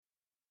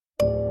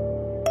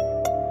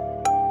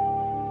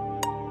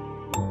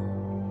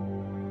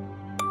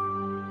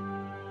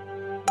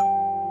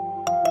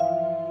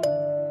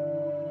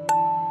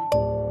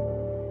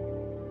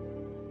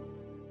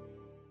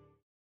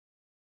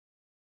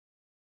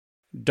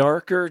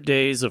Darker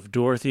Days of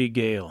Dorothy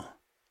Gale,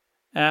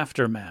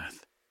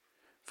 Aftermath,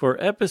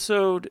 for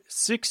episode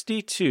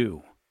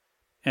 62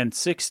 and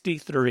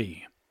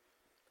 63,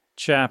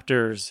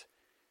 chapters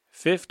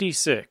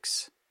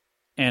 56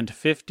 and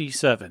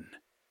 57.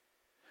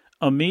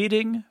 A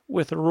Meeting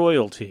with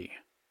Royalty,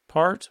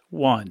 Part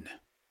 1,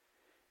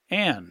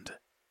 and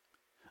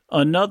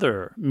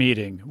Another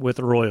Meeting with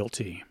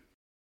Royalty.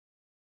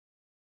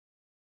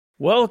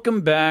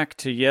 Welcome back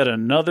to yet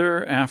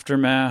another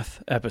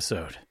Aftermath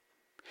episode.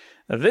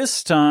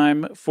 This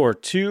time for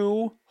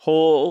 2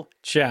 whole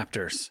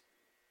chapters.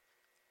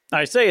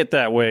 I say it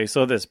that way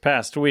so this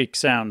past week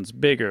sounds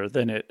bigger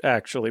than it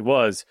actually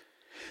was.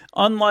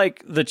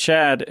 Unlike the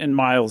Chad and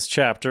Miles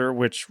chapter,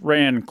 which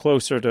ran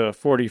closer to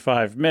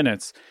 45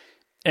 minutes,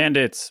 and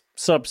its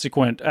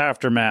subsequent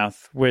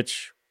Aftermath,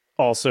 which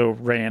also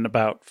ran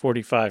about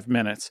 45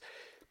 minutes,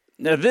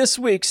 this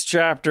week's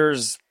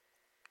chapters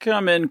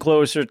come in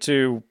closer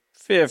to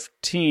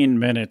 15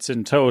 minutes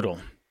in total.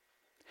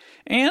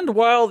 And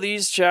while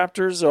these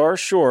chapters are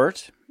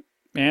short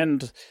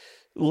and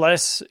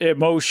less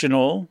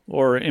emotional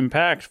or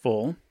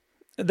impactful,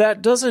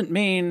 that doesn't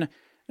mean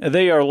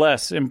they are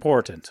less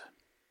important.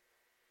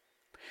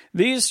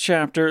 These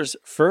chapters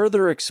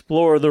further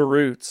explore the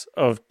roots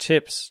of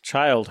Tip's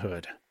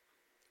childhood.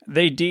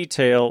 They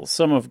detail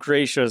some of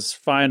Gracia's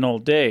final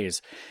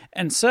days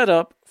and set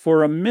up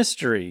for a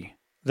mystery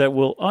that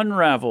will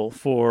unravel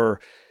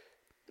for,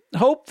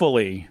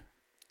 hopefully,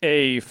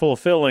 a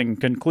fulfilling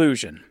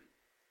conclusion.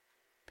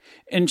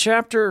 In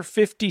Chapter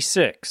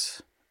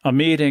 56, A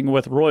Meeting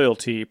with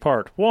Royalty,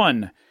 Part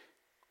 1,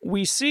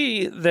 we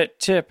see that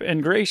Tip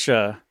and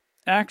Gracia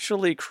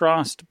actually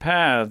crossed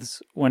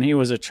paths when he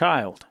was a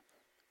child.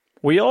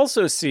 We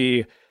also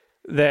see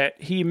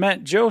that he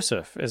met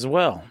Joseph as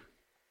well.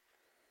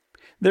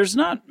 There's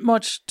not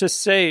much to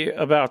say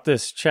about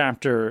this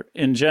chapter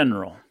in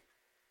general.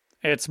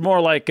 It's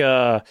more like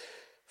a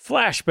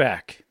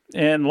flashback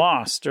in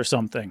Lost or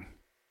something.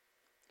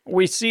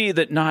 We see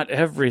that not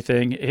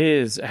everything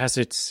is as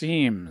it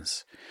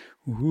seems.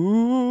 Ooh.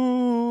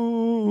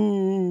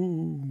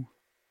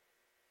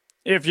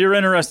 If you're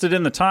interested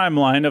in the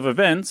timeline of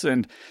events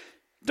and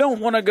don't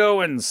want to go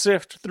and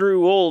sift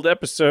through old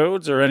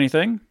episodes or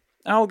anything,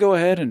 I'll go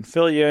ahead and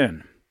fill you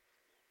in.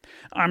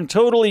 I'm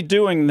totally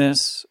doing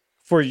this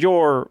for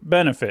your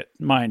benefit,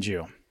 mind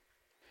you.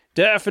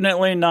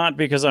 Definitely not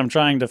because I'm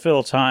trying to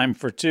fill time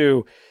for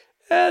 2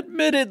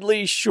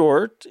 admittedly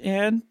short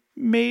and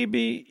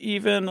maybe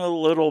even a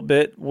little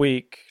bit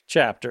weak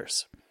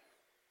chapters.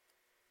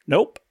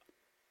 Nope.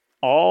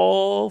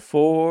 All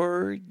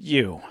for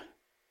you.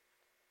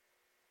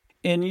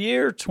 In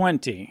year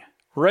 20,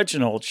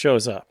 Reginald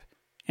shows up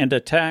and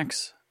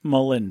attacks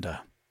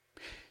Melinda.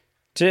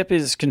 Tip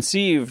is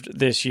conceived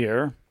this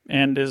year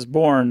and is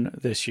born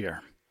this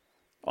year.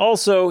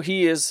 Also,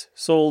 he is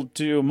sold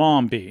to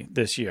Mombi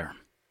this year.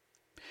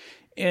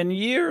 In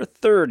year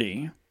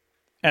 30,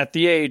 at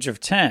the age of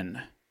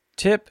 10,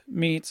 Tip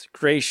meets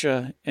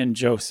Gracia and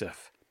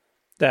Joseph.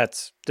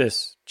 That's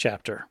this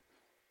chapter.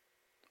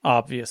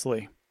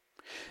 Obviously.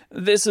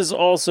 This is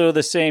also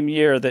the same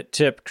year that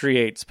Tip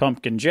creates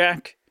Pumpkin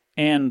Jack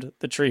and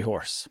the Tree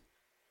Horse.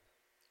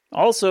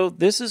 Also,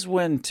 this is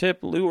when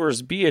Tip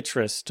lures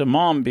Beatrice to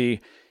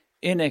Mombi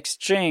in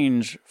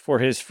exchange for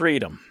his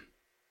freedom.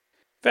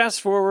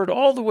 Fast forward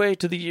all the way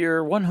to the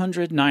year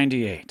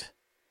 198.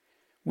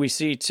 We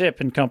see Tip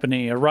and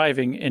company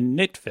arriving in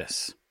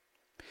Nitvis.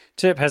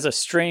 Tip has a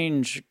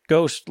strange,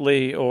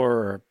 ghostly,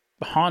 or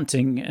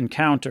haunting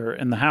encounter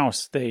in the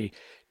house they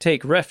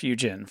take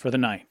refuge in for the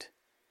night.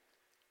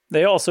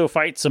 They also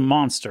fight some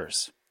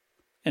monsters,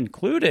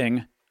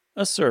 including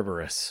a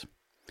Cerberus.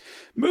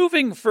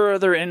 Moving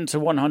further into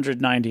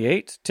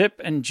 198, Tip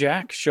and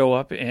Jack show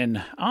up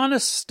in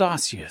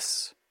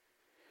Anastasius,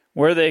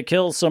 where they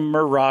kill some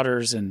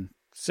marauders and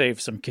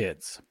save some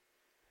kids.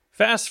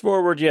 Fast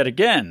forward yet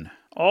again,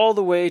 all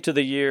the way to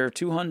the year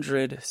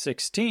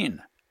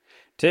 216.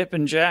 Tip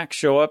and Jack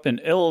show up in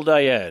Il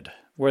Dayed,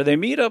 where they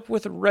meet up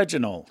with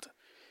Reginald,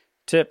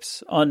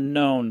 Tip's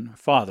unknown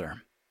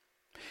father.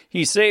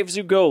 He saves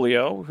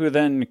Ugolio, who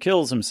then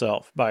kills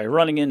himself by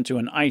running into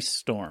an ice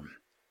storm.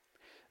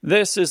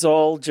 This is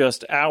all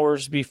just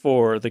hours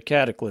before the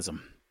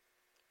Cataclysm.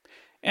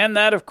 And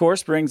that, of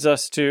course, brings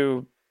us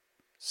to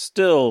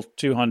still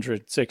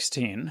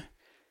 216,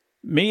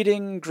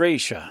 meeting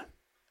Gracia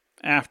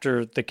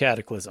after the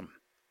Cataclysm.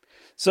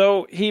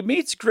 So he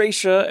meets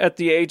Gracia at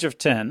the age of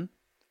 10,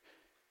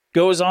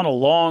 goes on a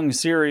long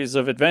series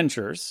of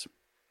adventures,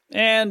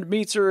 and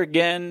meets her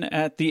again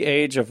at the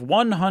age of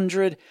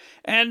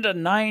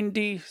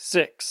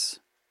 196.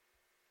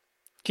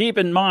 Keep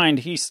in mind,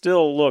 he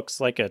still looks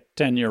like a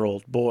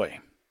 10-year-old boy.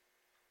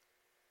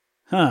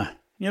 You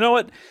know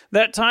what?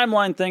 That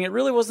timeline thing, it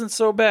really wasn't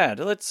so bad.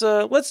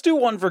 Let's do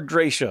one for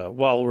Gracia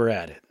while we're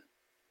at it.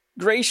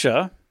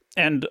 Gracia,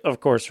 and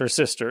of course her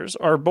sisters,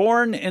 are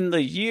born in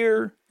the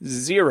year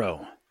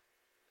 0.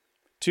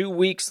 2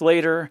 weeks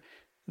later,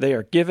 they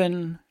are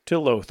given to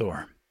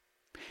Lothar.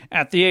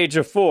 At the age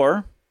of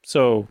 4,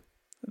 so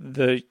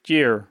the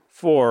year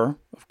 4,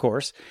 of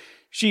course,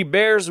 she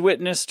bears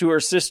witness to her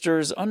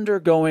sisters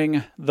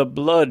undergoing the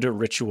blood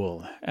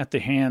ritual at the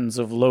hands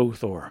of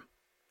Lothor.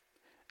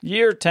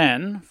 Year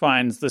 10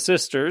 finds the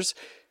sisters,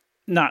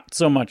 not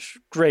so much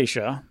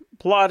Gracia,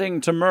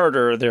 plotting to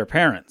murder their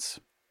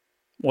parents.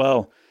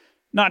 Well,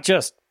 not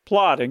just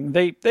plotting,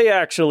 they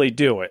actually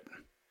do it.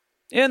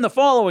 In the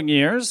following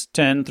years,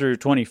 10 through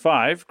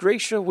 25,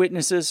 Gracia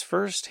witnesses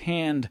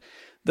firsthand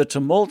the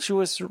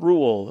tumultuous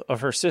rule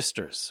of her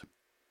sisters.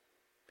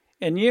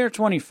 In year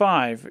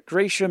 25,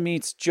 Gracia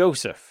meets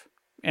Joseph,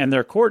 and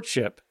their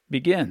courtship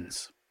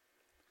begins.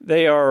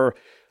 They are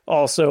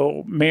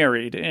also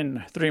married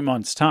in 3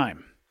 months'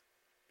 time.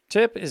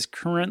 Tip is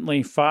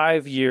currently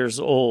 5 years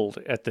old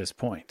at this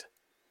point.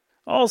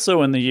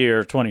 Also in the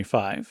year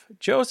 25,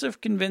 Joseph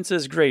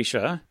convinces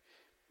Gracia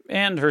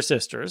and her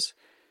sisters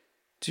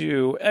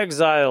to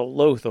exile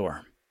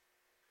Lothor.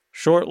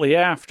 Shortly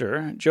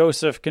after,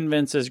 Joseph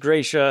convinces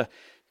Gracia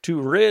to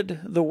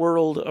rid the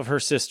world of her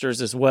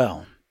sisters as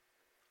well.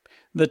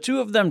 The two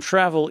of them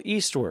travel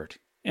eastward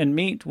and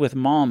meet with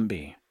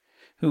Mombi,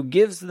 who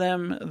gives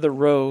them the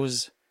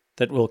rose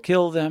that will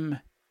kill them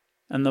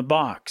and the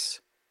box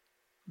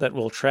that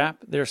will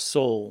trap their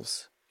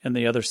souls in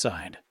the other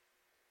side.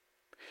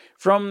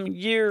 From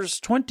years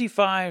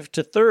 25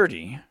 to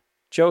 30,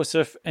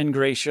 Joseph and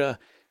Gracia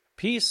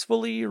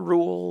peacefully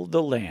rule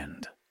the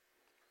land.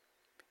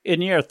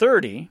 In year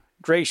 30,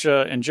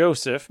 Gracia and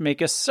Joseph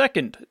make a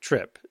second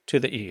trip to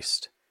the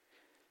east.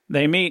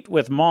 They meet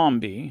with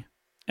Mombi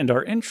and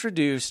are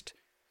introduced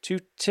to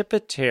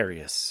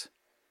Tipitarius.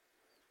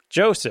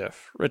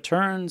 Joseph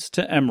returns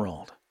to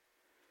Emerald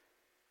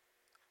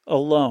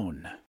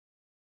alone.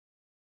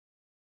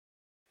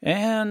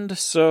 And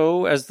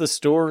so, as the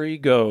story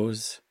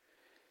goes,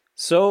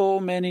 so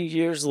many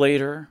years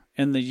later,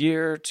 in the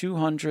year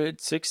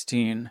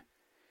 216,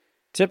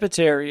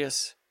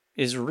 Tipitarius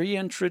is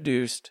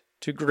reintroduced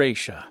to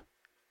Gracia,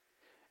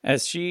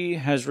 as she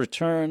has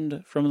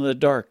returned from the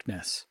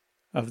darkness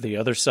of the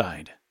other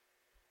side.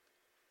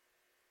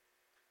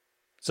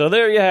 So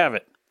there you have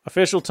it,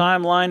 official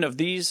timeline of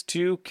these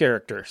two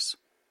characters.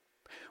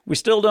 We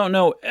still don't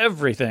know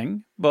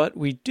everything, but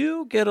we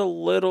do get a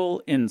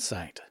little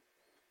insight.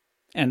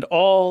 And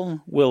all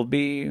will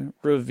be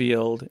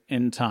revealed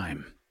in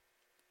time.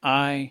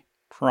 I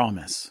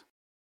promise.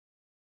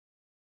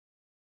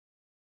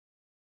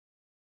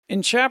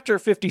 In Chapter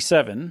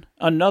 57,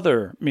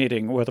 another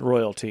meeting with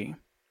royalty,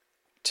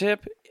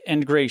 Tip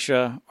and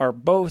Gracia are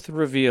both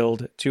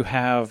revealed to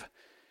have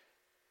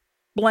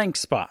blank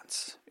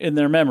spots in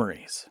their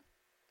memories.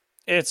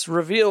 It's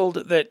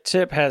revealed that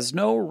Tip has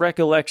no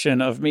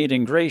recollection of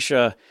meeting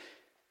Gracia,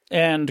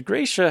 and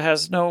Gracia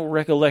has no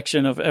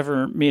recollection of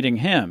ever meeting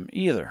him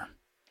either.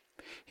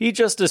 He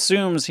just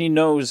assumes he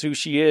knows who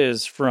she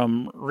is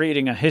from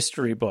reading a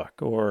history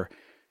book or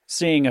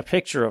seeing a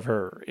picture of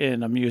her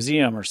in a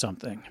museum or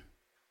something.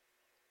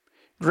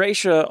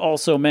 Gracia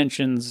also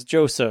mentions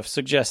Joseph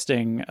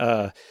suggesting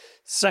a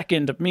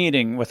second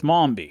meeting with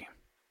Mombi,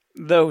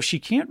 though she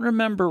can't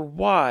remember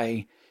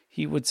why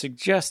he would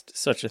suggest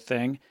such a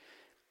thing,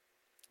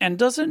 and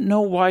doesn't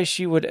know why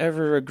she would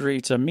ever agree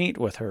to meet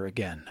with her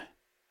again.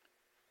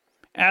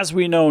 As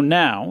we know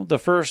now, the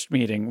first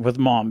meeting with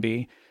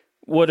Mombi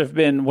would have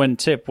been when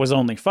Tip was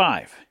only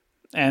 5,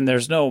 and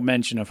there's no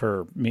mention of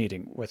her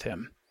meeting with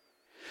him.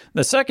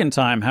 The second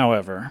time,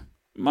 however,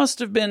 must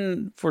have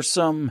been for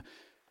some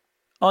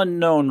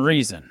unknown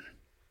reason,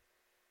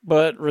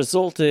 but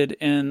resulted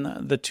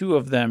in the two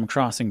of them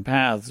crossing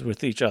paths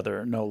with each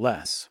other, no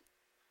less.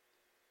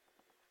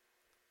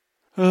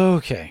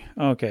 Okay.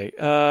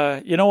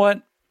 You know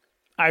what?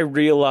 I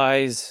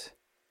realize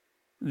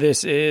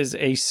this is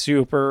a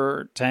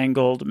super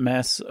tangled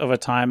mess of a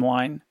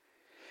timeline.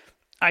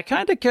 I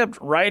kind of kept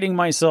writing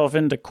myself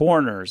into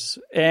corners,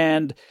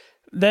 and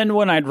then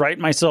when I'd write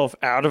myself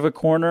out of a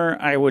corner,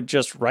 I would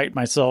just write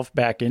myself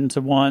back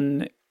into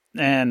one,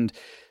 and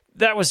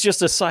that was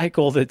just a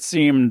cycle that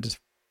seemed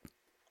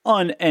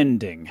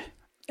unending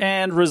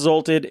and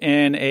resulted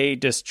in a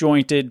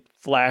disjointed,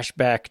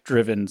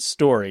 flashback-driven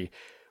story,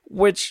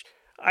 which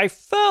I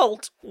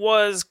felt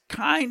was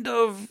kind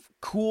of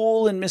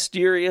cool and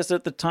mysterious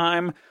at the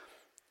time.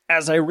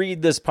 As I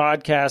read this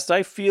podcast,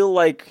 I feel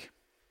like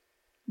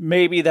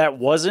maybe that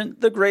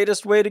wasn't the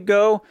greatest way to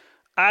go.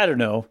 I don't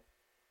know.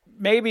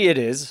 Maybe it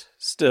is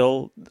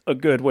still a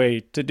good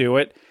way to do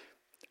it.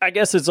 I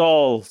guess it's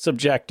all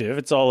subjective.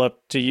 It's all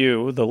up to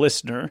you, the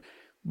listener.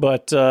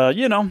 But,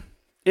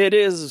 it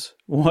is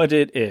what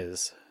it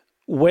is.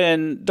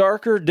 When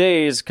Darker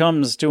Days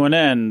comes to an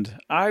end,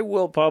 I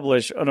will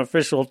publish an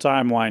official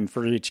timeline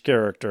for each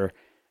character,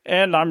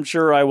 and I'm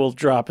sure I will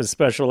drop a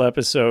special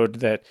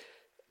episode that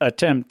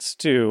attempts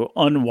to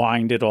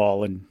unwind it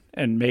all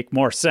and make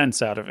more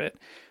sense out of it.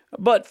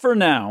 But for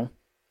now,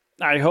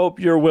 I hope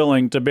you're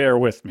willing to bear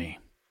with me.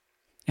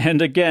 And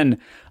again,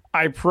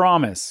 I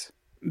promise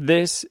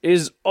this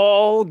is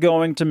all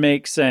going to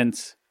make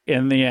sense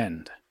in the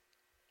end.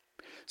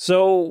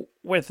 So,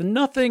 with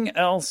nothing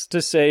else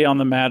to say on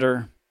the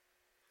matter,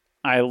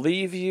 I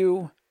leave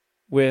you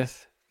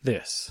with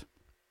this.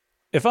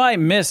 If I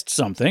missed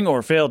something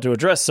or failed to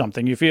address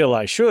something you feel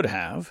I should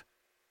have,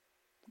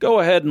 go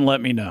ahead and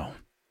let me know.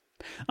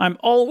 I'm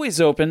always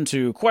open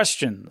to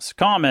questions,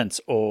 comments,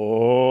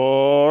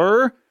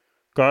 or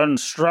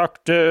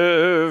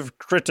constructive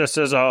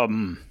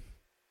criticism.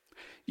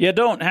 You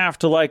don't have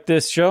to like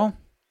this show.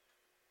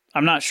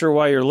 I'm not sure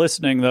why you're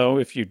listening, though,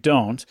 if you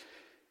don't.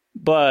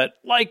 But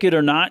like it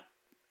or not,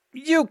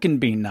 you can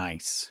be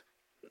nice.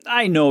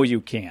 I know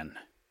you can.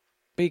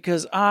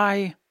 Because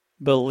I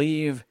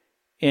believe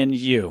in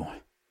you.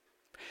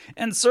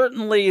 And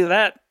certainly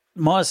that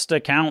must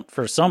account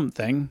for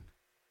something,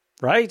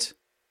 right?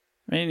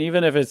 I mean,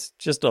 even if it's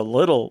just a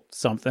little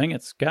something,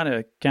 it's got to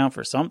account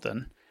for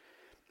something.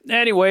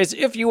 Anyways,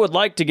 if you would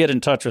like to get in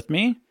touch with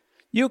me,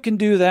 you can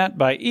do that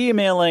by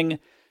emailing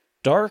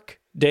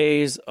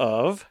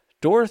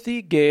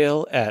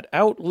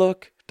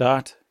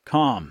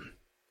darkdaysofdorothygale@outlook.com.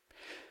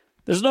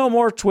 There's no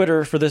more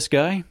Twitter for this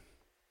guy.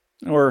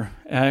 Or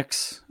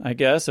X, I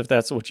guess, if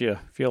that's what you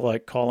feel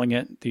like calling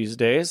it these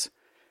days.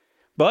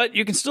 But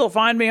you can still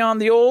find me on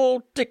the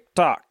old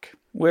TikTok,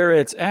 where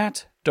it's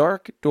at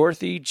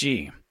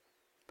DarkDorothyG.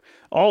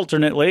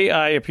 Alternately,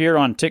 I appear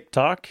on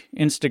TikTok,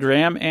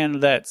 Instagram,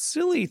 and that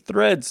silly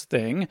Threads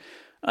thing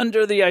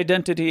under the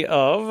identity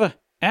of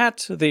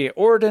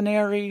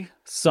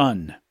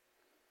 @TheOrdinarySun.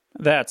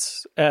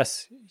 That's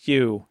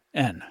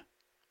SUN.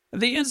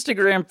 The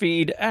Instagram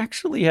feed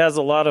actually has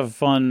a lot of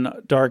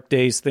fun Dark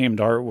Days themed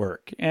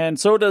artwork, and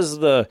so does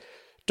the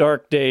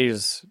Dark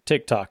Days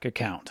TikTok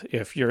account,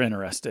 if you're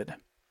interested.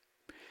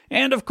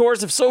 And of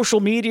course, if social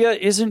media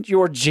isn't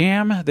your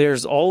jam,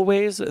 there's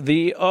always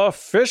the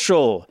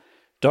official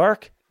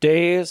Dark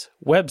Days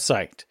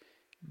website,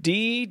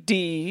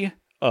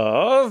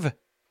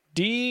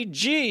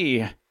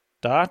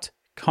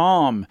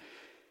 ddofdg.com,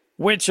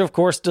 which of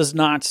course does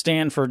not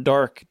stand for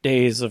Dark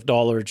Days of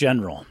Dollar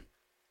General.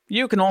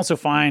 You can also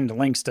find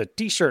links to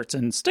t-shirts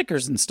and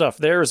stickers and stuff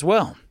there as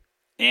well.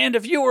 And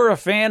if you were a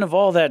fan of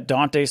all that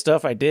Dante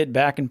stuff I did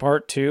back in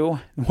part 2,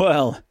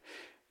 well,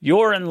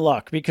 you're in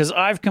luck because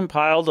I've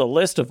compiled a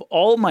list of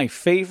all my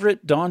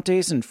favorite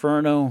Dante's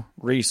Inferno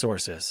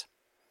resources.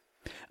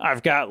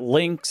 I've got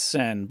links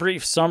and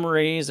brief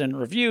summaries and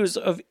reviews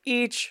of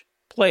each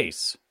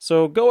place,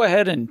 so go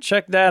ahead and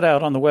check that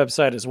out on the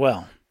website as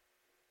well.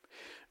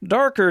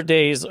 Darker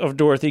Days of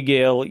Dorothy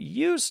Gale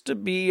used to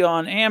be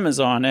on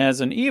Amazon as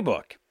an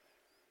ebook,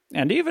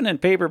 and even in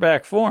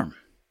paperback form,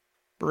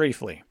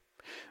 briefly.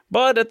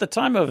 But at the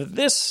time of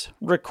this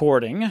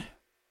recording,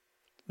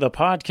 the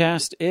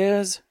podcast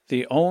is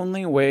the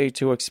only way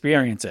to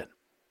experience it.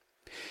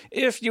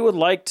 If you would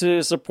like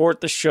to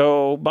support the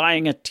show,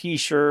 buying a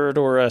t-shirt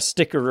or a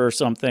sticker or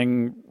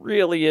something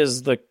really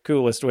is the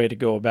coolest way to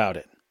go about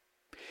it.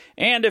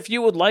 And if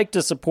you would like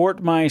to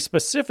support my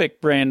specific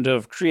brand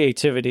of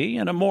creativity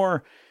in a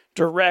more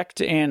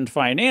direct and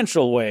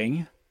financial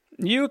way,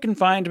 you can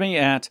find me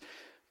at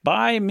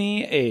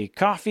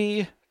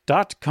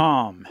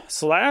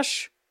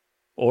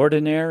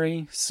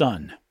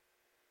buymeacoffee.com/ordinarysun.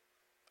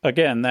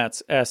 Again,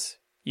 that's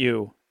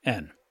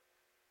SUN.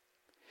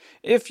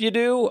 If you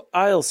do,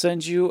 I'll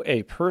send you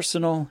a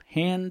personal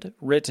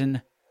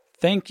handwritten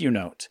thank you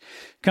note,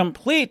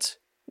 complete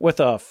with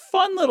a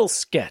fun little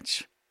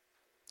sketch.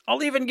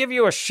 I'll even give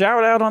you a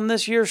shout out on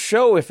this year's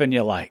show if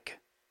you like.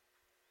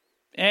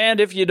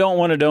 And if you don't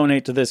want to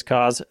donate to this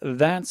cause,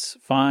 that's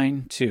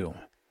fine too.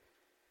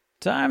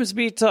 Times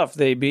be tough,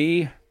 they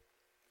be,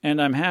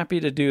 and I'm happy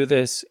to do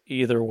this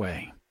either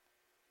way.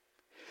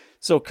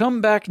 So come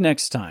back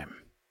next time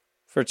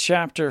for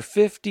Chapter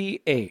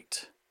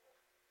 58,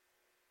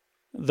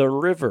 The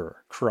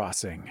River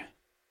Crossing.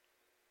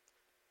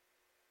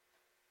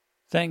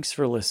 Thanks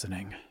for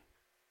listening.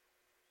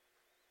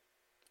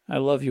 I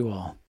love you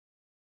all.